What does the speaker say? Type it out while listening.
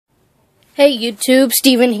Hey YouTube,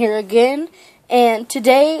 Steven here again, and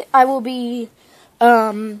today I will be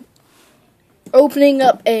opening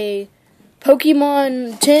up a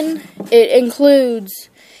Pokemon tin. It includes,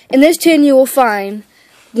 in this tin you will find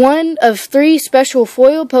one of 3 special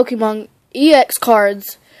foil Pokemon EX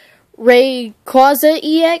cards, Rayquaza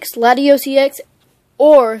EX, Latios EX,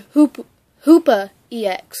 or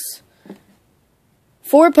Hoopa-ex.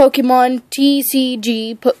 4 Pokemon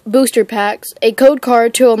TCG booster packs, a code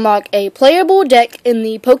card to unlock a playable deck in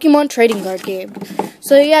the Pokemon trading card game.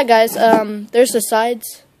 So yeah guys, there's the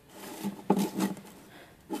sides.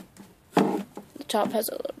 The top has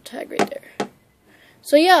a little tag right there.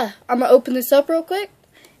 So yeah, I'm going to open this up real quick.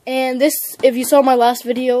 And this, if you saw my last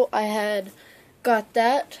video, I had got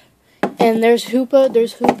that. And there's Hoopa,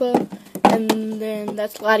 and then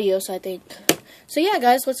that's Latios, I think. So yeah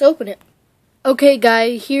guys, let's open it. Okay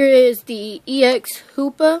guys, here is the EX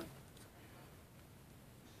Hoopa.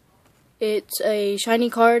 It's a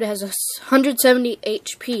shiny card, it has 170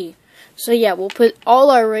 HP. So yeah, we'll put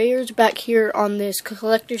all our rares back here on this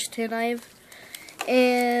collector's tin I have.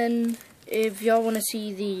 And if y'all want to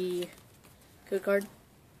see the code card,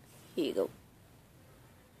 here you go.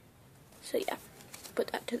 So yeah,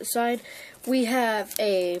 put that to the side. We have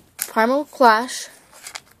a Primal Clash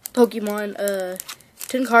Pokemon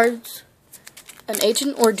 10 cards. An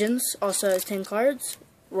Ancient Origins also has 10 cards.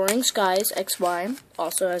 Roaring Skies XY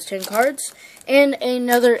also has 10 cards. And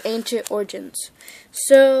another Ancient Origins.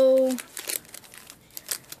 So,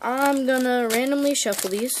 I'm gonna randomly shuffle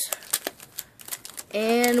these.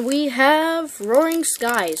 And we have Roaring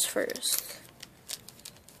Skies first.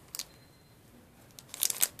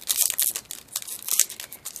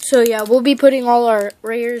 So yeah, we'll be putting all our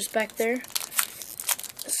rares back there,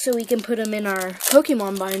 so we can put them in our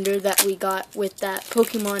Pokemon binder that we got with that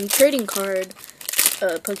Pokemon trading card,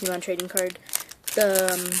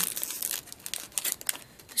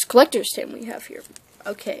 this collector's tin we have here.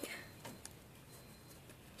 Okay.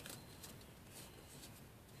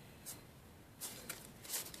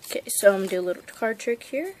 Okay, so I'm going to do a little card trick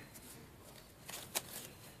here.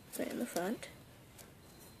 Put it in the front.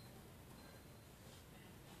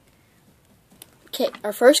 Okay,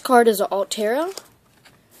 our first card is an Altera,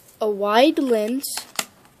 a Wide Lens,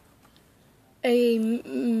 a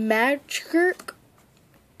Magikarp,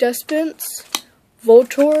 Duspence,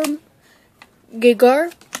 Voltorb,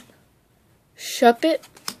 Gigar, Shuppet,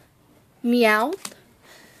 Meowth,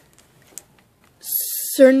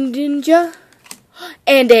 Surndinja,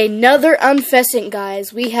 and another Unfessant,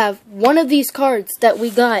 guys. We have one of these cards that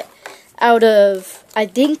we got out of, I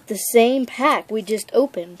think, the same pack we just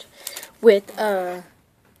opened with,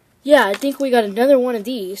 yeah, I think we got another one of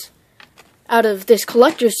these out of this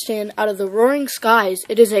collector's tin, out of the Roaring Skies.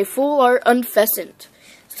 It is a full art Unfessant.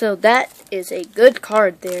 So that is a good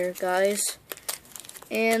card there, guys.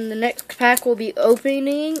 And the next pack we'll be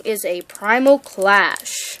opening is a Primal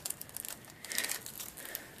Clash.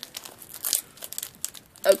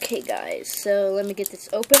 Okay, guys, so let me get this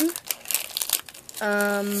open.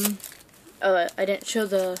 Oh, I didn't show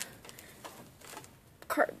the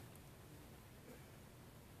card.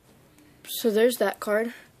 So there's that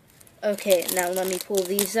card. Okay, now let me pull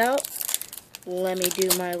these out. Let me do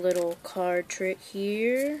my little card trick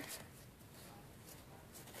here.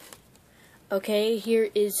 Okay, here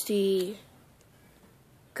is the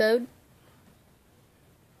code.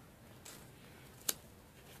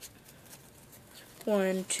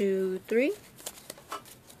 One, two, three.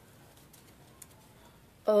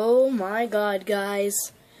 Oh my god,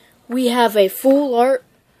 guys. We have a full art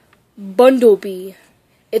Bumblebee.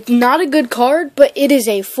 It's not a good card, but it is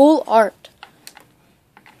a full art.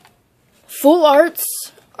 Full arts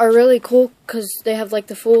are really cool because they have like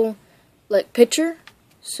the full picture.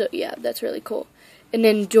 So yeah, that's really cool. And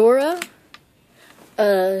then Dora,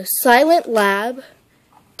 Silent Lab,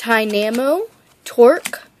 Tynamo,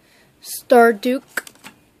 Torque, Starduke,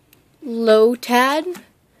 Lotad,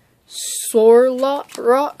 Sorlock,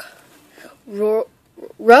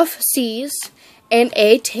 Rough Seas, and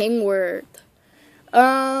a Tangword.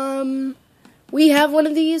 We have one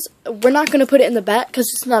of these. We're not going to put it in the back because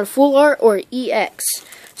it's not a full art or EX.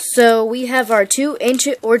 So we have our 2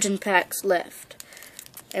 Ancient Origin packs left.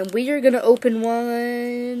 And we are going to open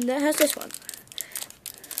one that has this one.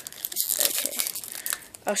 Okay.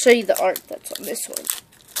 I'll show you the art that's on this one.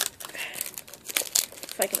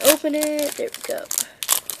 If I can open it, there we go.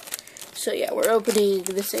 So yeah, we're opening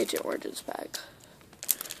this Ancient Origins pack.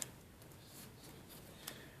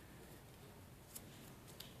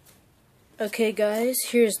 Okay guys,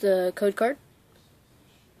 here's the code card.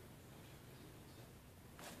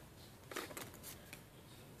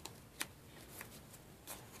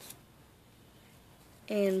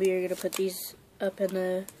 And we are going to put these up in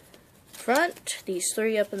the front. These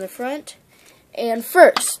 3 up in the front. And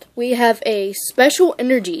first, we have a special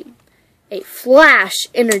energy. A flash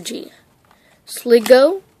energy.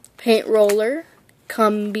 Sligo, Paint Roller,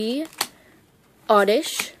 Cumby,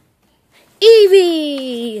 Oddish,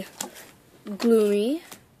 Eevee, Gloomy,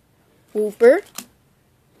 Whooper,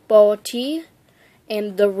 Balti,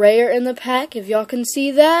 and the rare in the pack, if y'all can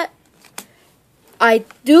see that. I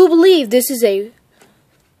do believe this is a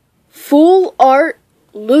full art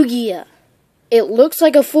Lugia. It looks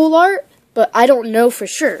like a full art, but I don't know for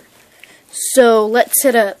sure. So let's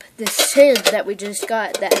set up this tin that we just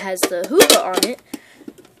got that has the Hoopa on it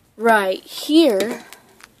right here.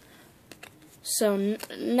 So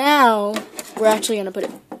now we're actually going to put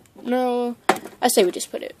it, no, I say we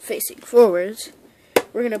just put it facing forwards.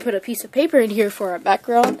 We're going to put a piece of paper in here for our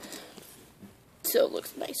background so it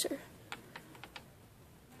looks nicer.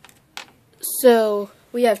 So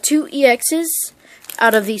we have 2 EXs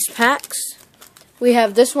out of these packs. We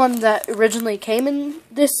have this one that originally came in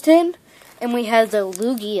this tin, and we have the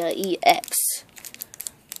Lugia EX.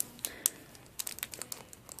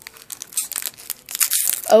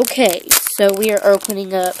 Okay, so we are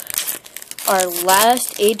opening up our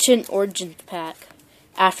last Ancient Origins pack.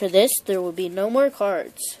 After this, there will be no more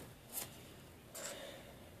cards.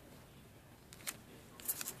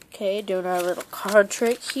 Okay, doing our little card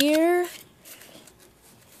trick here.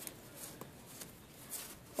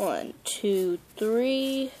 1, 2,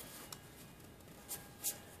 3.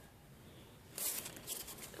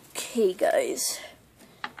 Okay, guys.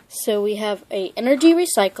 So we have a Energy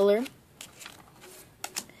Recycler,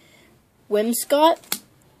 Whimsicott,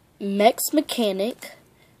 Mex Mechanic,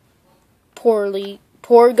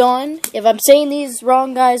 Porygon. If I'm saying these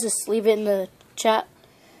wrong, guys, just leave it in the chat.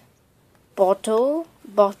 Botoy,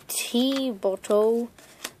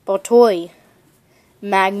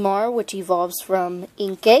 Magmar, which evolves from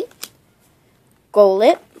Inkay,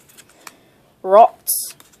 Golett,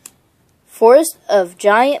 Rots, Forest of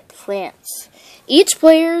Giant Plants. Each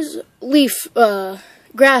player's leaf,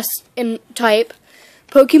 grass and type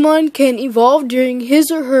Pokemon can evolve during his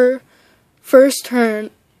or her first turn,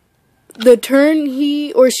 the turn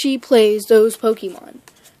he or she plays those Pokemon.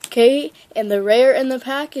 Okay, and the rare in the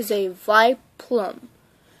pack is a Viplum.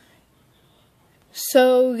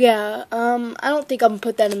 So yeah, I don't think I'm gonna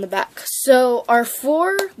put that in the back. So our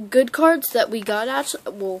 4 good cards that we got,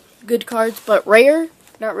 actually, well, good cards, but rare,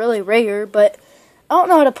 not really rare, but I don't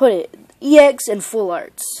know how to put it. EX and full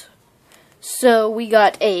arts. So we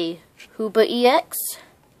got a Hoopa-ex,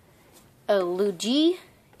 a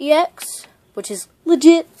Lugia-ex, which is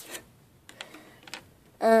legit.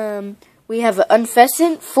 We have an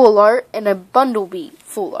Unfessant full art and a Bundlebee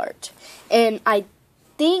full art. And I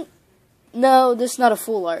think, no, this is not a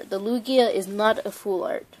full art. The Lugia is not a full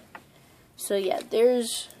art. So yeah,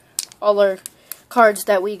 there's all our cards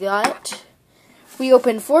that we got. We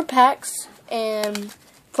opened 4 packs and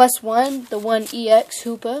plus 1, the 1 EX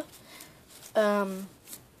Hoopa.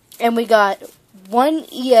 And we got 1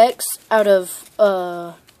 EX out of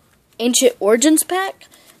Ancient Origins pack.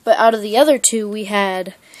 But out of the other 2, we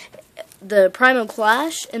had the Primal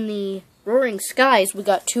Clash and the Roaring Skies. We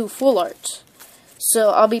got 2 full arts.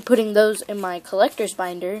 So I'll be putting those in my collector's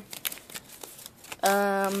binder.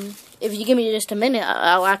 If you give me just a minute,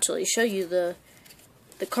 I'll actually show you the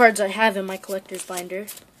cards I have in my collector's binder.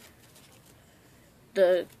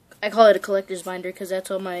 I call it a collector's binder because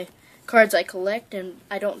that's all my cards I collect and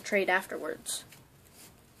I don't trade afterwards.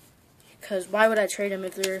 Because why would I trade them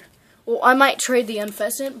if they're... Well, I might trade the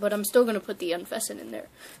Unfessant, but I'm still going to put the Unfessant in there.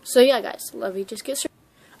 So yeah, guys, love you. Just get started.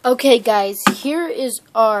 Okay, guys, here is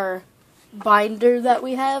our binder that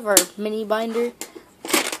we have, our mini binder.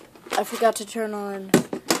 I forgot to turn on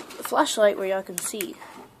the flashlight where y'all can see.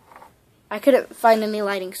 I couldn't find any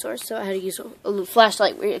lighting source, so I had to use a little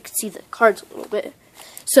flashlight where you can see the cards a little bit.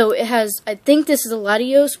 So it has, I think this is a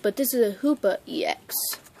Latios, but this is a Hoopa-ex.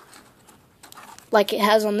 Like it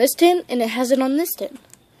has on this tin, and it has it on this tin.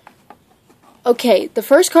 Okay, the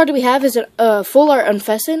first card we have is a full art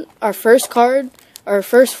Unfessant. Our first card, our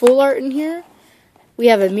first full art in here. We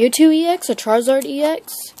have a Mewtwo EX, a Charizard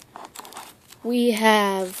EX. We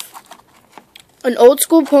have an old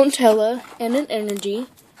school Pontella and an Energy.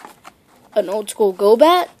 An old school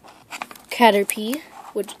Golbat, Caterpie,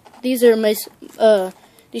 which these are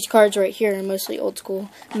these cards right here are mostly old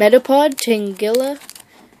school. Metapod, Tangela,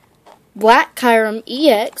 Black Kyurem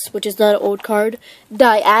EX, which is not an old card.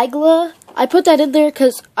 Diagla. I put that in there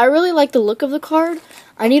because I really like the look of the card.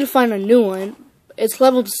 I need to find a new one. It's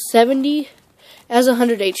leveled 70, has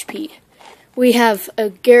 100 HP. We have a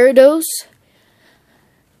Gyarados,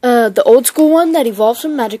 The old school one that evolves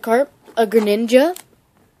from Magikarp, a Greninja,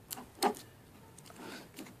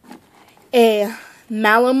 a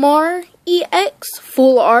Malamar EX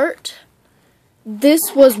full art. This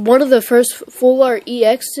was one of the first full art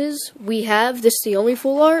EXs we have. This is the only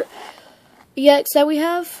full art EX that we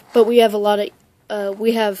have, but we have a lot of,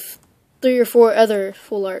 we have 3 or 4 other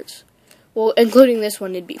full arts. Well, including this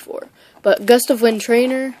one, it'd be 4. But Gust of Wind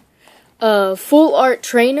Trainer, full art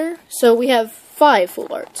Trainer, so we have 5 full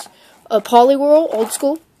arts. A Poliwhirl, old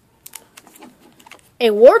school. A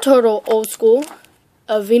Wartortle, old school.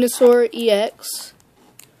 A Venusaur EX.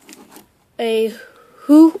 A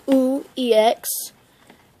Hoopa-ex.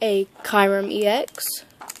 A Kyurem EX.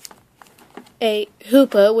 A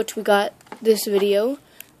Hoopa, which we got this video.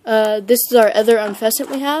 This is our other Unfessant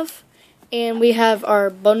we have. And we have our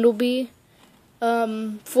Bumblebee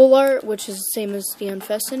full art, which is the same as the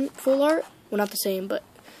Unfessant full art. Well, not the same, but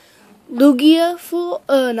Lugia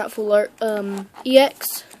not full art,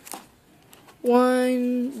 EX.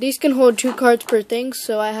 These can hold 2 cards per thing,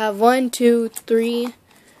 so I have 1, 2, 3,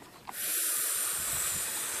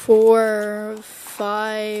 4,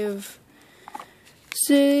 5,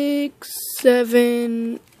 6,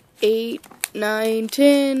 7, 8, 9,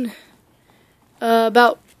 10,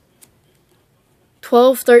 about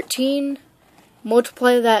 12, 13,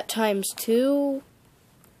 multiply that times 2,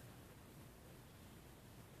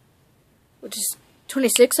 which is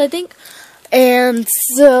 26, I think, and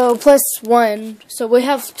so plus 1, so we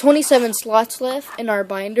have 27 slots left in our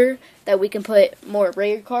binder that we can put more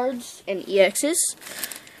rare cards and EXs.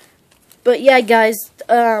 But yeah, guys,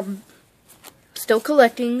 still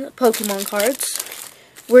collecting Pokemon cards.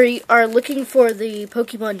 We are looking for the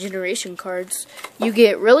Pokemon Generation cards. You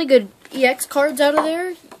get really good EX cards out of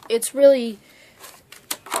there. It's really,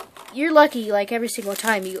 you're lucky like every single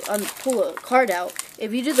time you pull a card out.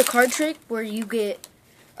 If you do the card trick where you get,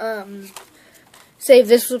 say if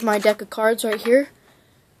this was my deck of cards right here,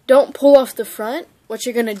 don't pull off the front. What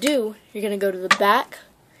you're going to do, you're going to go to the back,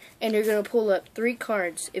 and you're going to pull up 3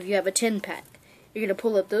 cards if you have a 10-pack. You're going to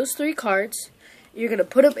pull up those 3 cards, you're going to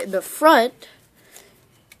put them in the front,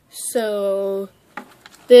 so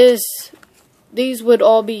these would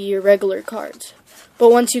all be your regular cards.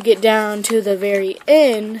 But once you get down to the very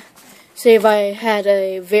end, say if I had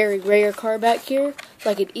a very rare card back here,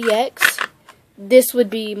 like an EX, this would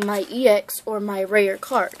be my EX or my rare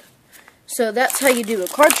card. So that's how you do a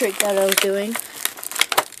card trick that I was doing.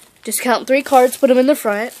 Just count 3 cards, put them in the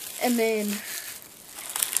front, and then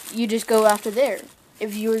you just go after there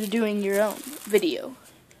if you were doing your own video.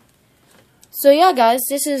 So yeah, guys,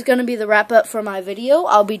 this is going to be the wrap up for my video.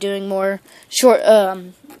 I'll be doing more short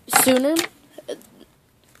sooner.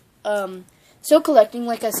 Still collecting,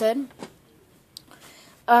 like I said.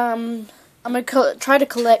 I'm going to try to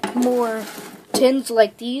collect more tins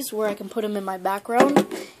like these where I can put them in my background.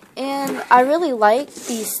 And I really like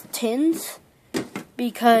these tins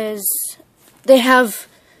because they have,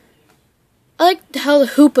 I like how the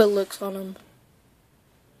Hoopa looks on them.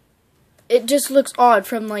 It just looks odd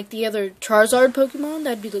from like the other Charizard Pokemon.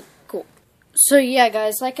 That'd be cool. So yeah,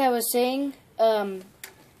 guys, like I was saying, I'm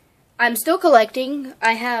still collecting.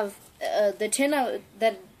 I have the tin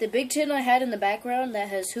the big tin I had in the background that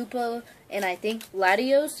has Hoopa and I think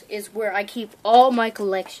Latios is where I keep all my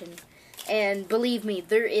collection. And believe me,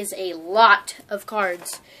 there is a lot of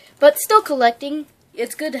cards. But still collecting.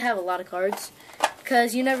 It's good to have a lot of cards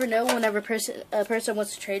because you never know whenever a person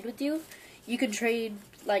wants to trade with you. You can trade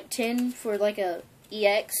like 10 for like a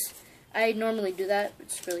EX. I normally do that.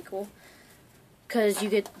 It's really cool because you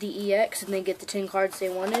get the EX and they get the 10 cards they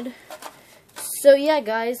wanted. So yeah,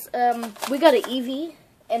 guys, we got an Eevee,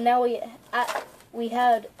 and now we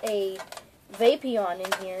had a Vaporeon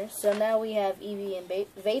in here, so now we have Eevee and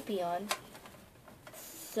Vaporeon.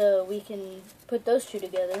 So we can put those 2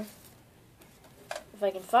 together if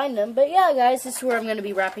I can find them. But yeah, guys, this is where I'm going to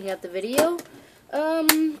be wrapping up the video.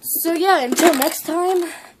 So yeah, until next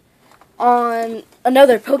time on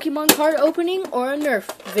another Pokemon card opening or a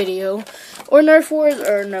Nerf video, or Nerf Wars,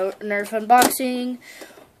 or Nerf unboxing,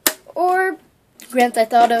 or Grand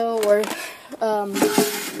Theft Auto, or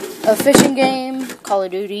a fishing game, Call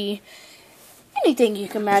of Duty, anything you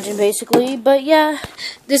can imagine basically. But yeah,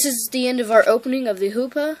 this is the end of our opening of the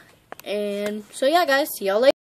Hoopa, and so yeah, guys, see y'all later.